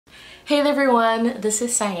Hey there everyone, this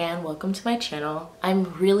is Cyan. Welcome to my channel.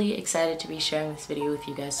 I'm really excited to be sharing this video with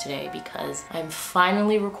you guys today because I'm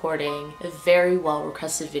finally recording a very well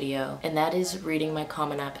requested video, and that is reading my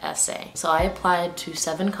Common App essay. So I applied to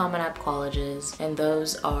 7 Common App colleges, and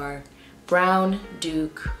those are Brown,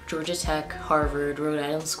 Duke, Georgia Tech, Harvard, Rhode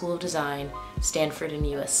Island School of Design, Stanford, and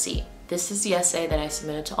USC. This is the essay that I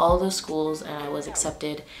submitted to all of those schools, and I was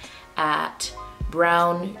accepted at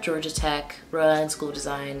Brown, Georgia Tech, Rhode Island School of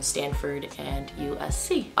Design, Stanford, and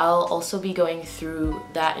USC. I'll also be going through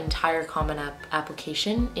that entire Common App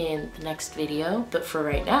application in the next video, but for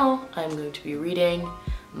right now, I'm going to be reading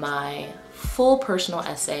my full personal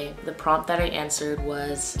essay. The prompt that I answered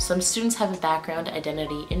was, some students have a background,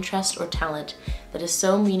 identity, interest, or talent that is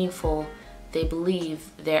so meaningful they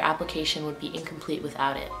believe their application would be incomplete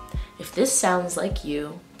without it. If this sounds like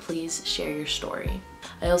you, please share your story.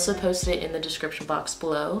 I also posted it in the description box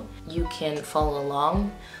below. You can follow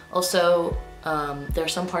along. Also, there are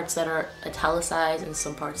some parts that are italicized and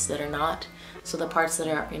some parts that are not. So the parts that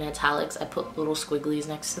are in italics, I put little squigglies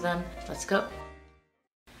next to them. Let's go.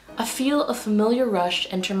 I feel a familiar rush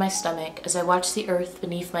enter my stomach as I watch the earth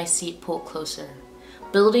beneath my seat pull closer.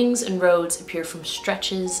 Buildings and roads appear from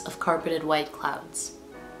stretches of carpeted white clouds.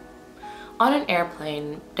 On an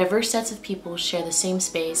airplane, diverse sets of people share the same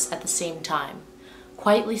space at the same time,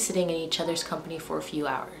 quietly sitting in each other's company for a few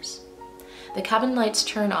hours. The cabin lights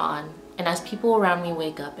turn on, and as people around me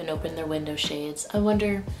wake up and open their window shades, I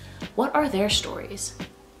wonder, what are their stories?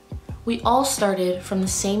 We all started from the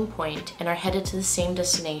same point and are headed to the same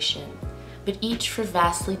destination, but each for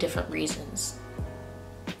vastly different reasons.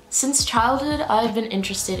 Since childhood, I've been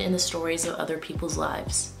interested in the stories of other people's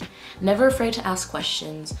lives, never afraid to ask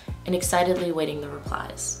questions and excitedly waiting the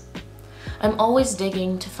replies. I'm always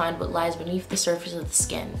digging to find what lies beneath the surface of the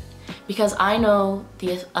skin, because I know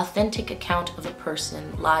the authentic account of a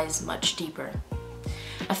person lies much deeper.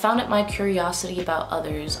 I found that my curiosity about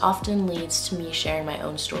others often leads to me sharing my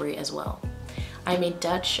own story as well. I'm a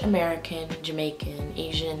Dutch, American, Jamaican,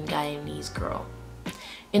 Asian, Guyanese girl.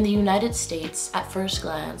 In the United States, at first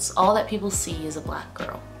glance, all that people see is a black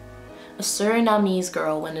girl, a Surinamese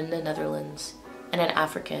girl when in the Netherlands, and an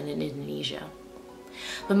African in Indonesia.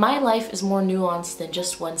 But my life is more nuanced than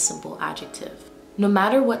just one simple adjective. No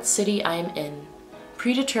matter what city I am in,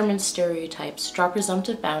 predetermined stereotypes draw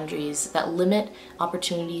presumptive boundaries that limit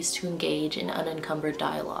opportunities to engage in unencumbered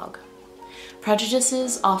dialogue.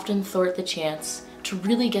 Prejudices often thwart the chance to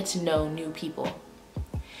really get to know new people.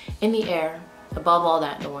 In the air, above all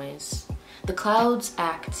that noise, the clouds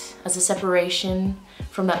act as a separation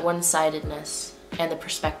from that one-sidedness, and the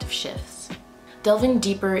perspective shifts. Delving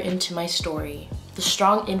deeper into my story, the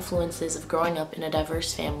strong influences of growing up in a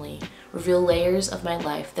diverse family reveal layers of my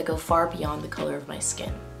life that go far beyond the color of my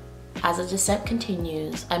skin. As the descent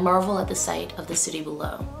continues, I marvel at the sight of the city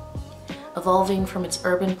below, evolving from its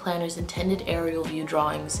urban planner's intended aerial view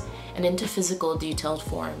drawings and into physical detailed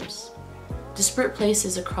forms. Disparate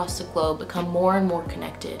places across the globe become more and more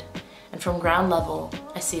connected, and from ground level,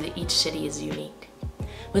 I see that each city is unique,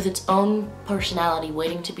 with its own personality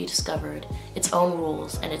waiting to be discovered, its own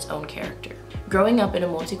rules, and its own character. Growing up in a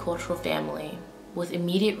multicultural family, with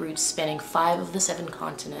immediate roots spanning 5 of the 7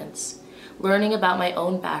 continents, learning about my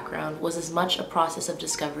own background was as much a process of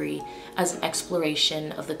discovery as an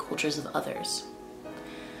exploration of the cultures of others.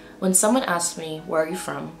 When someone asks me, "Where are you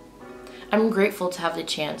from?" I'm grateful to have the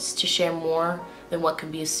chance to share more than what can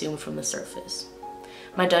be assumed from the surface.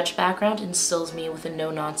 My Dutch background instills me with a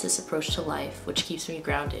no-nonsense approach to life, which keeps me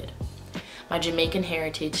grounded. My Jamaican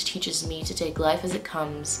heritage teaches me to take life as it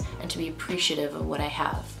comes and to be appreciative of what I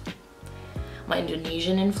have. My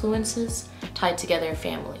Indonesian influences tie together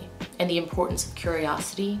family and the importance of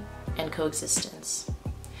curiosity and coexistence.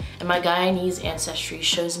 And my Guyanese ancestry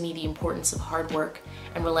shows me the importance of hard work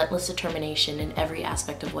and relentless determination in every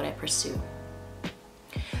aspect of what I pursue.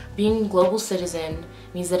 Being a global citizen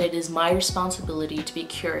means that it is my responsibility to be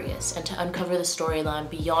curious and to uncover the storyline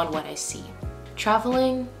beyond what I see.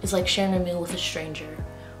 Traveling is like sharing a meal with a stranger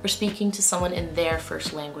or speaking to someone in their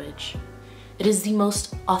first language. It is the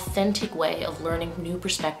most authentic way of learning new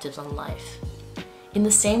perspectives on life. In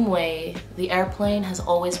the same way, the airplane has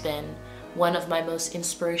always been one of my most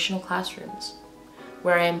inspirational classrooms,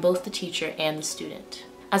 where I am both the teacher and the student.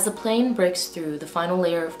 As the plane breaks through the final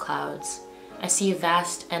layer of clouds, I see a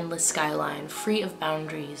vast, endless skyline free of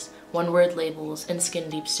boundaries, one-word labels, and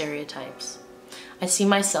skin-deep stereotypes. I see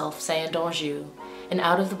myself, Cyan d'Anjou, an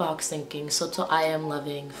out-of-the-box thinking, soto ayam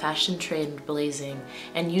loving, fashion trend blazing,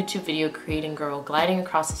 and YouTube video creating girl gliding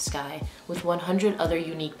across the sky with 100 other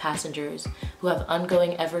unique passengers who have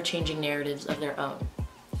ongoing, ever-changing narratives of their own.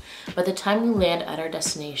 By the time we land at our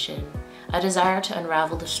destination, I desire to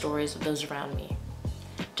unravel the stories of those around me,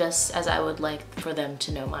 just as I would like for them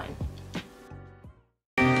to know mine.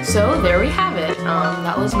 So there we have it.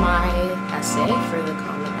 That was my essay for the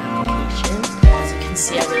comment application. As you can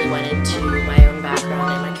see, I really went into my own background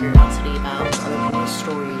and my curiosity about other people's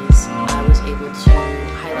stories. I was able to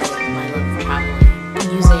highlight my love for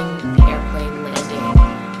traveling, using the airplane landing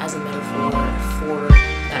as a metaphor for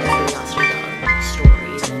that curiosity about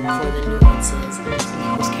stories and for the nuances in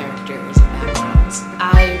people's characters and backgrounds.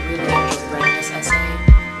 I really enjoyed writing this essay.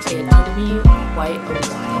 It took me quite a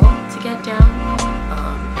while to get down.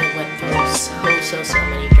 It went through so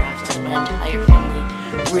many drafts. I had my entire family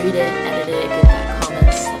read it, edit it, give back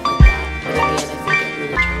comments, stuff like that. But in the end, I think it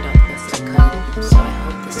really turned out the best it could. So I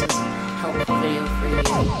hope this was a helpful video for you.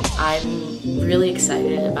 I'm really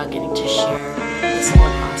excited about getting to share this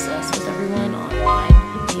whole process with everyone online.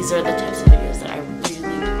 These are the types of videos that I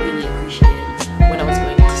really appreciated when I was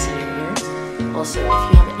going into senior year. Also, if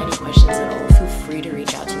you have any questions at all, feel free to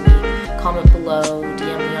reach out to me. Comment below,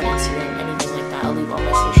 DM me on Instagram, anything like that. I'll leave all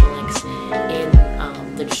my social links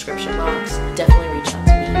in the description box. Definitely reach out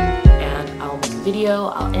to me and I'll make a video,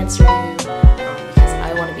 I'll answer you, because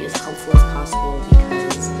I want to be as helpful as possible,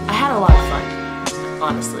 because I had a lot of fun,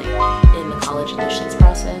 honestly, in the college admissions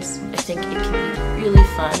process. I think it can be really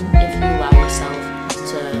fun if you allow yourself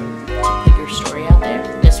to put your story out there.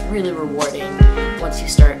 It's really rewarding once you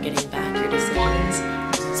start getting back your decisions.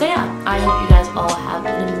 So yeah, I hope you guys all have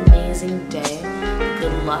an amazing day.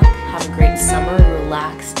 Good luck, have a great summer,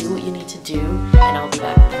 relax, do what you need to do, and I'll be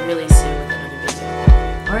back really soon with another video.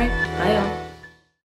 Alright, bye y'all.